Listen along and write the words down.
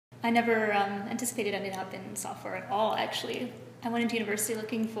I never anticipated ending up in software at all, actually. I went into university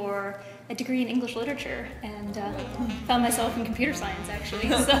looking for a degree in English literature and found myself in computer science, actually.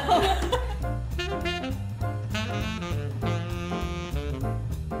 So.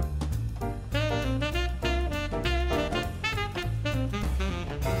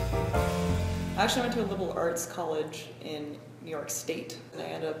 I actually went to a liberal arts college in New York State, and I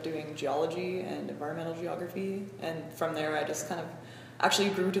ended up doing geology and environmental geography, and from there I just kind of actually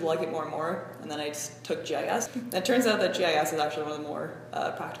grew to like it more and more, and then I just took GIS. And it turns out that GIS is actually one of the more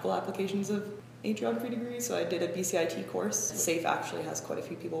practical applications of a geography degree, so I did a BCIT course. SAFE actually has quite a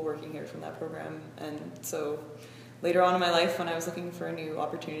few people working here from that program, and so later on in my life when I was looking for a new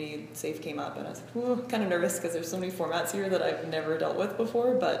opportunity, SAFE came up, and I was like, kind of nervous because there's so many formats here that I've never dealt with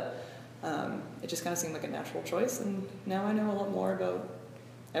before, but it just kind of seemed like a natural choice, and now I know a lot more about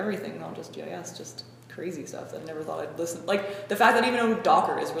everything, not just GIS, just crazy stuff that I never thought I'd listen. Like the fact that I even know who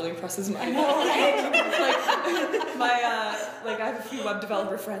Docker is really impresses me. Like I have a few web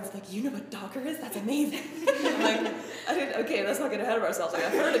developer friends like, you know what Docker is? That's amazing. I'm like, okay, let's not get ahead of ourselves. Like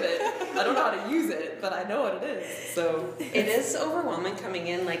I've heard of it, I don't know how to use it, but I know what it is. So it is overwhelming coming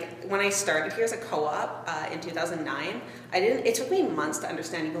in. Like when I started here as a co-op in 2009, it took me months to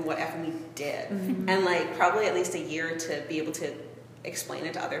understand even what FME did, and like probably at least a year to be able to explain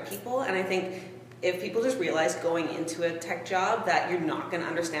it to other people. And I think if people just realize going into a tech job that you're not going to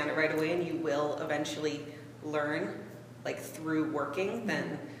understand it right away and you will eventually learn like through working,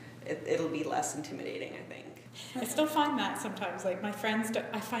 then it'll be less intimidating, I think. I still find that sometimes, like my friends,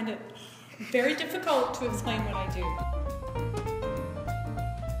 I find it very difficult to explain what I do.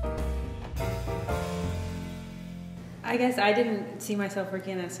 I guess I didn't see myself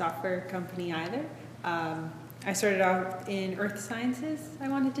working in a software company either. I started off in earth sciences I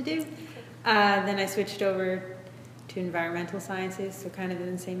wanted to do. Then I switched over to environmental sciences, so kind of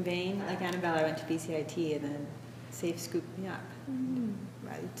in the same vein. Like Annabelle, I went to BCIT and then SAFE scooped me up. I'm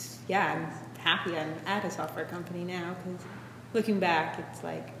happy I'm at a software company now, because looking back, it's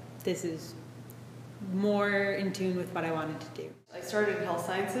like this is more in tune with what I wanted to do. I started in health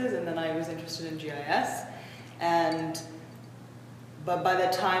sciences and then I was interested in GIS, but by the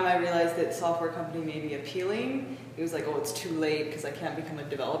time I realized that software company may be appealing, it was like, oh, it's too late because I can't become a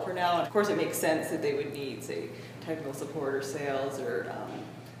developer now. And of course, it makes sense that they would need, say, technical support or sales or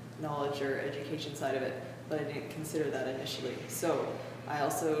knowledge or education side of it, but I didn't consider that initially. So I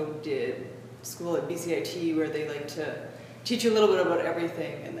also did school at BCIT where they like to teach you a little bit about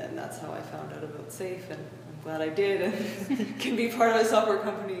everything, and then that's how I found out about SAFE, and I'm glad I did and can be part of a software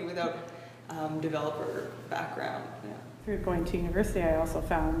company without developer background. Yeah. Through going to university, I also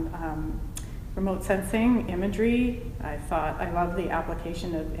found remote sensing, imagery. I thought I loved the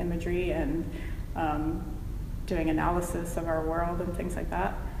application of imagery and doing analysis of our world and things like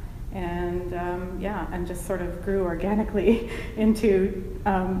that. And and just sort of grew organically into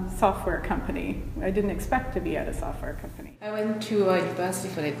software company. I didn't expect to be at a software company. I went to a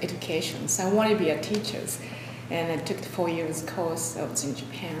university for education, so I wanted to be a teacher. And I took the 4 years course. I was in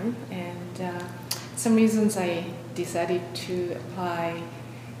Japan, and some reasons I decided to apply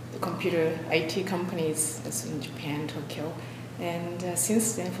the computer IT companies that's in Japan, Tokyo. And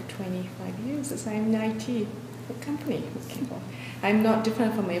since then, for 25 years, I'm in IT company. I'm not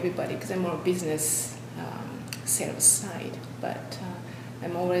different from everybody because I'm more business sales side, but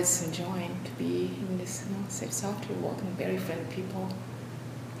I'm always enjoying to be in this safe software, working with very friendly people.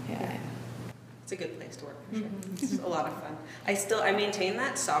 Yeah. It's a good place to work for sure. It's a lot of fun. I maintain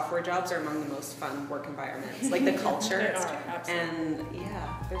that software jobs are among the most fun work environments. Like the culture, and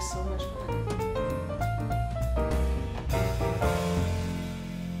yeah, they're so much fun.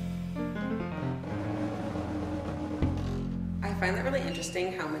 I find that really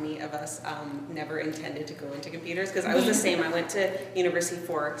interesting how many of us never intended to go into computers, because I was the same. I went to university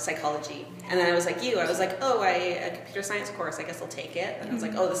for psychology, and then I was like you. I was like, oh, a computer science course, I guess I'll take it. And I was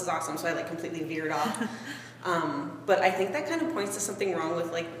like, oh, this is awesome. So I like completely veered off. But I think that kind of points to something wrong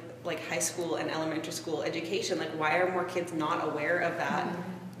with like high school and elementary school education. Like, why are more kids not aware of that?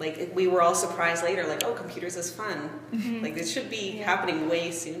 Like, we were all surprised later, like, oh, computers is fun. Like, this should be happening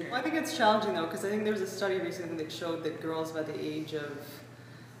way sooner. Well, I think it's challenging, though, because I think there was a study recently that showed that girls by the age of,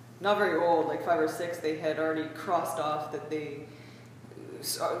 not very old, like 5 or 6, they had already crossed off that they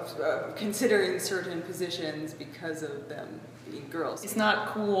considering certain positions because of them being girls. It's not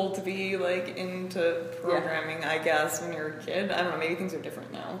cool to be, like, into programming, I guess, when you're a kid. I don't know, maybe things are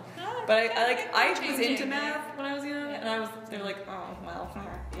different now. But I was into math when I was young, and they were like, oh, well,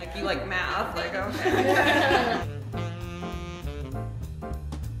 like, you like math, like, okay.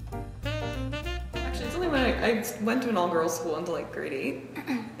 Actually, it's only when I went to an all-girls school until like grade 8,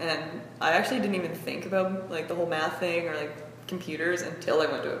 and and I actually didn't even think about like the whole math thing or like computers until I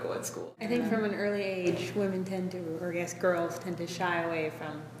went to a co-ed school. I think from an early age, women tend to, or I guess girls tend to shy away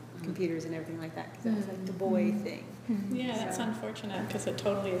from computers and everything like that because that's like the boy thing. Yeah, that's So- unfortunate because it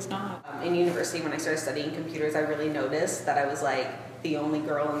totally is not. In university, when I started studying computers, I really noticed that I was like the only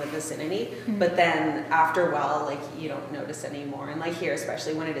girl in the vicinity. But then after a while, like you don't notice anymore. And like here,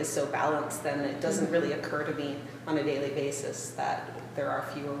 especially when it is so balanced, then it doesn't really occur to me on a daily basis that there are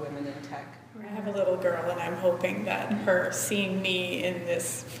fewer women in tech. I have a little girl, and I'm hoping that her seeing me in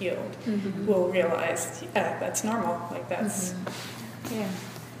this field will realize, yeah, that's normal. Like that's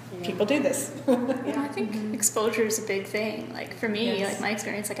people do this. I think exposure is a big thing. Like for me, like my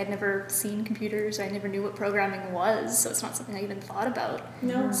experience, like I'd never seen computers, I never knew what programming was, so it's not something I even thought about.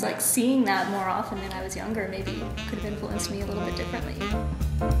 No. So like seeing that more often when I was younger maybe could have influenced me a little bit differently.